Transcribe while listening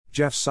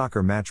Jeff's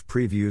Soccer Match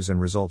Previews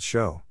and Results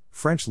Show,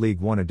 French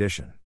Ligue 1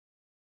 edition.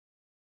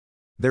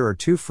 There are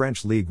 2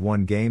 French Ligue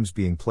 1 games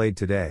being played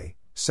today,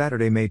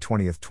 Saturday, May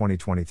 20,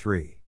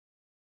 2023.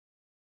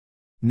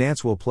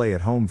 Nantes will play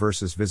at home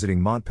versus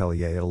visiting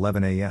Montpellier at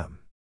 11 a.m.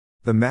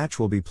 The match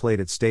will be played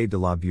at Stade de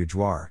la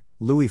Beaujoire,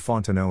 Louis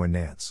Fontenot in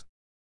Nantes.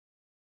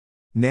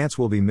 Nantes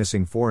will be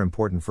missing 4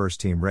 important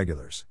first-team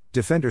regulars.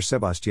 Defender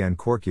Sébastien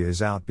Corkia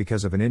is out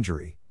because of an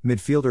injury,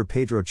 midfielder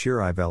Pedro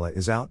Chirivella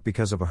is out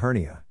because of a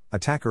hernia,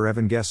 attacker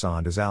Evan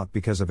Guessand is out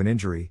because of an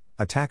injury,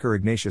 attacker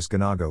Ignatius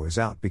Ganago is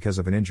out because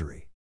of an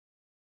injury.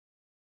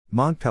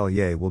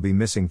 Montpellier will be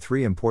missing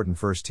 3 important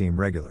first-team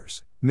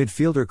regulars.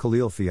 Midfielder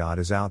Khalil Fiat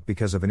is out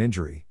because of an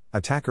injury,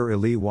 attacker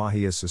Elie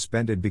Wahi is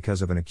suspended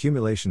because of an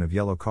accumulation of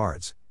yellow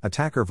cards,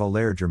 attacker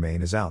Valère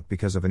Germain is out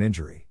because of an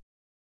injury.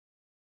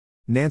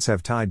 Nantes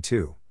have tied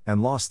 2,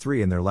 and lost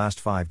 3 in their last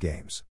 5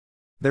 games.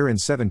 They're in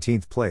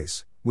 17th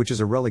place, which is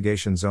a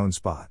relegation zone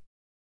spot.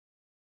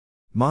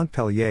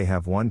 Montpellier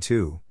have won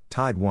 2,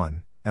 tied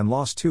 1, and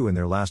lost 2 in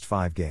their last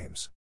 5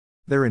 games.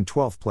 They're in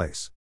 12th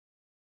place.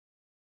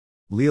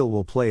 Lille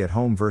will play at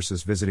home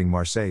versus visiting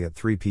Marseille at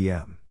 3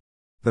 p.m.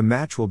 The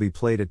match will be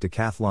played at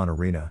Decathlon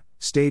Arena,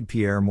 Stade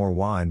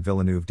Pierre-Mauroy in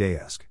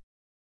Villeneuve-d'Ascq.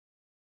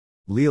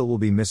 Lille will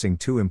be missing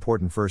 2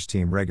 important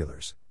first-team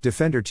regulars.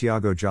 Defender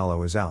Thiago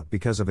Jallo is out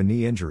because of a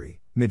knee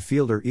injury,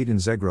 midfielder Eden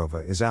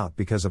Zegrova is out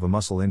because of a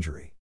muscle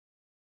injury.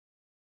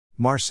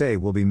 Marseille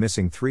will be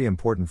missing 3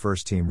 important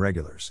first-team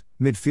regulars.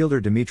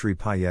 Midfielder Dimitri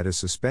Payet is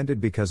suspended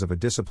because of a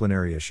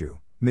disciplinary issue,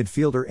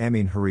 midfielder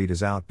Amin Harid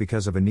is out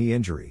because of a knee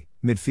injury,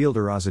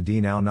 midfielder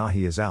Azzedine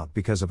Al-Nahi is out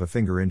because of a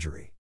finger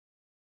injury.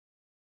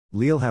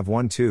 Lille have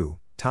won 2,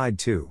 tied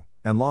 2,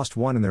 and lost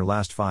 1 in their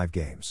last 5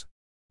 games.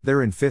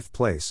 They're in 5th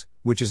place,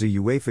 which is a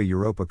UEFA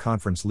Europa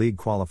Conference League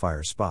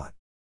qualifier spot.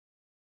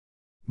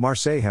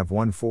 Marseille have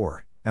won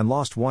 4, and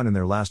lost 1 in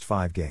their last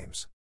 5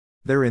 games.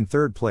 They're in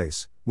 3rd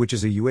place, which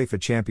is a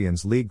UEFA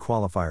Champions League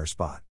qualifier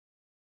spot.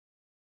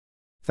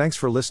 Thanks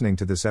for listening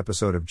to this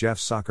episode of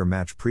Jeff's Soccer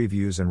Match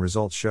Previews and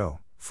Results Show,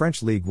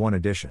 French Ligue 1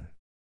 edition.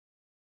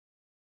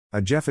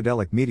 A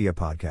Jeffadelic Media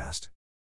podcast.